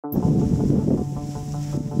So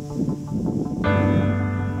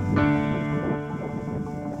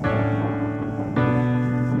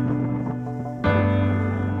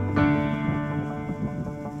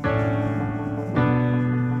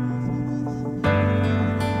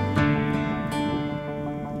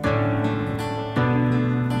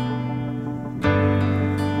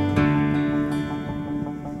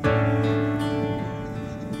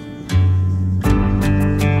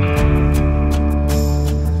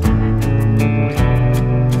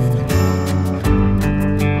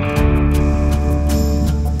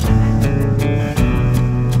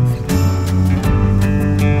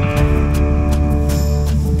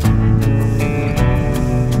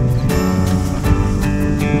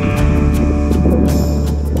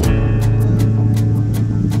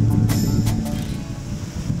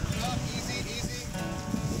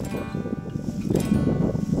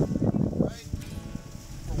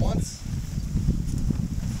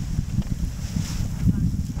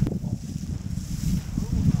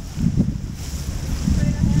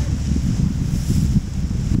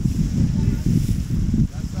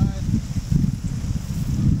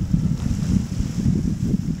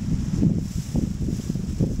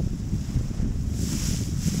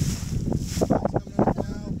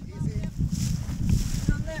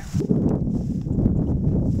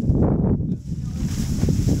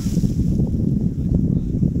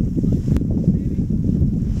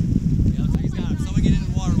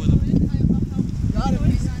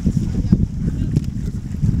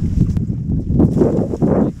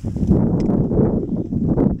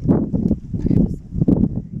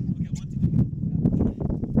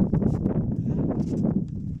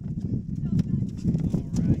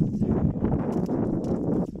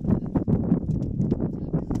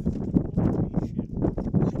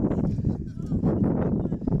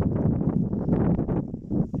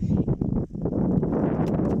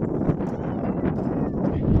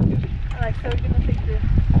we're going to take the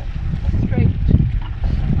straight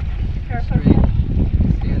carapace.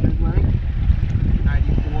 Standard length,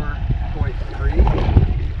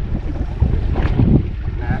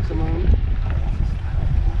 94.3. Maximum,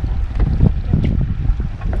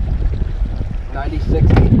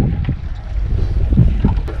 90/60.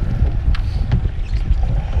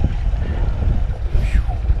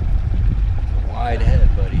 Wide head,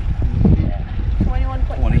 buddy.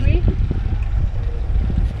 21.3.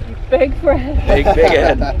 Big for a head. Big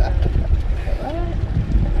head.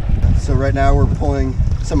 So right now we're pulling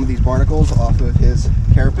some of these barnacles off of his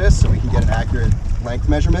carapace so we can get an accurate length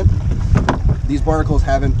measurement. These barnacles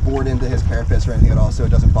haven't bored into his carapace or anything at all, so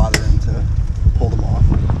it doesn't bother him to pull them off.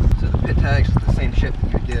 So the pit tags is the same shit that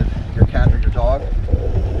you would give your cat or your dog.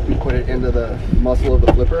 We put it into the muzzle of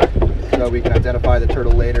the flipper so we can identify the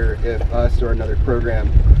turtle later if us or another program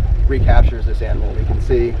recaptures this animal. We can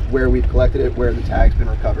see where we've collected it, where the tag's been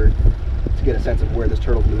recovered, to get a sense of where this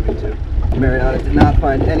turtle's moving to. Mariana did not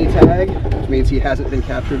find any tag, which means he hasn't been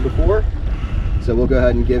captured before. So we'll go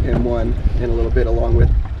ahead and give him one in a little bit, along with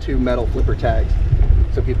 2 metal flipper tags,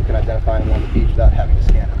 so people can identify him on the beach without having to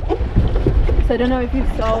scan him. So I don't know if you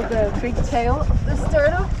saw the big tail of this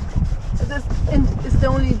turtle. This is the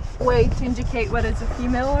only way to indicate whether it's a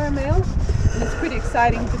female or a male. And it's pretty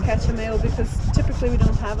exciting to catch a male because typically we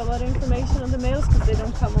don't have a lot of information on the males because they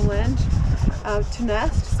don't come on land to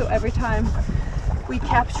nest. So every time we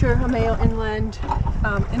capture a male inland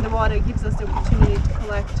in the water, it gives us the opportunity to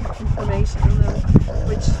collect information on them,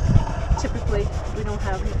 which typically we don't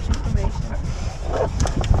have much information.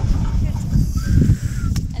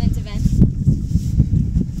 And it's event?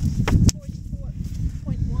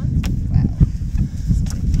 44.1. Wow.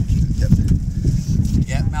 Yep.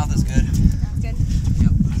 Yeah, mouth is good. That's good.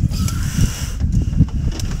 Yep.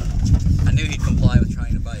 I knew he'd comply with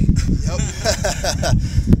trying to bite. Yep.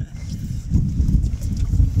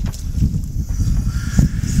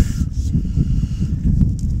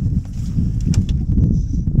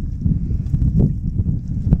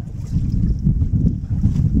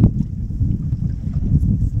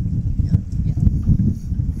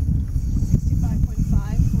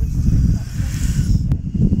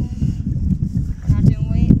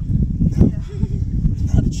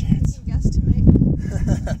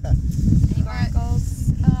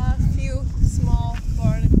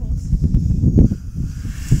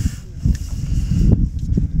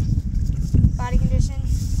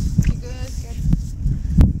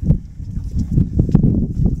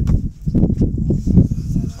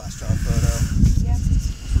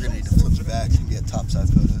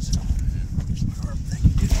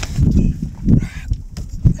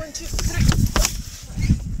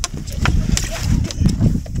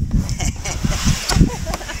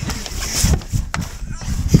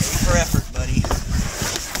 for effort.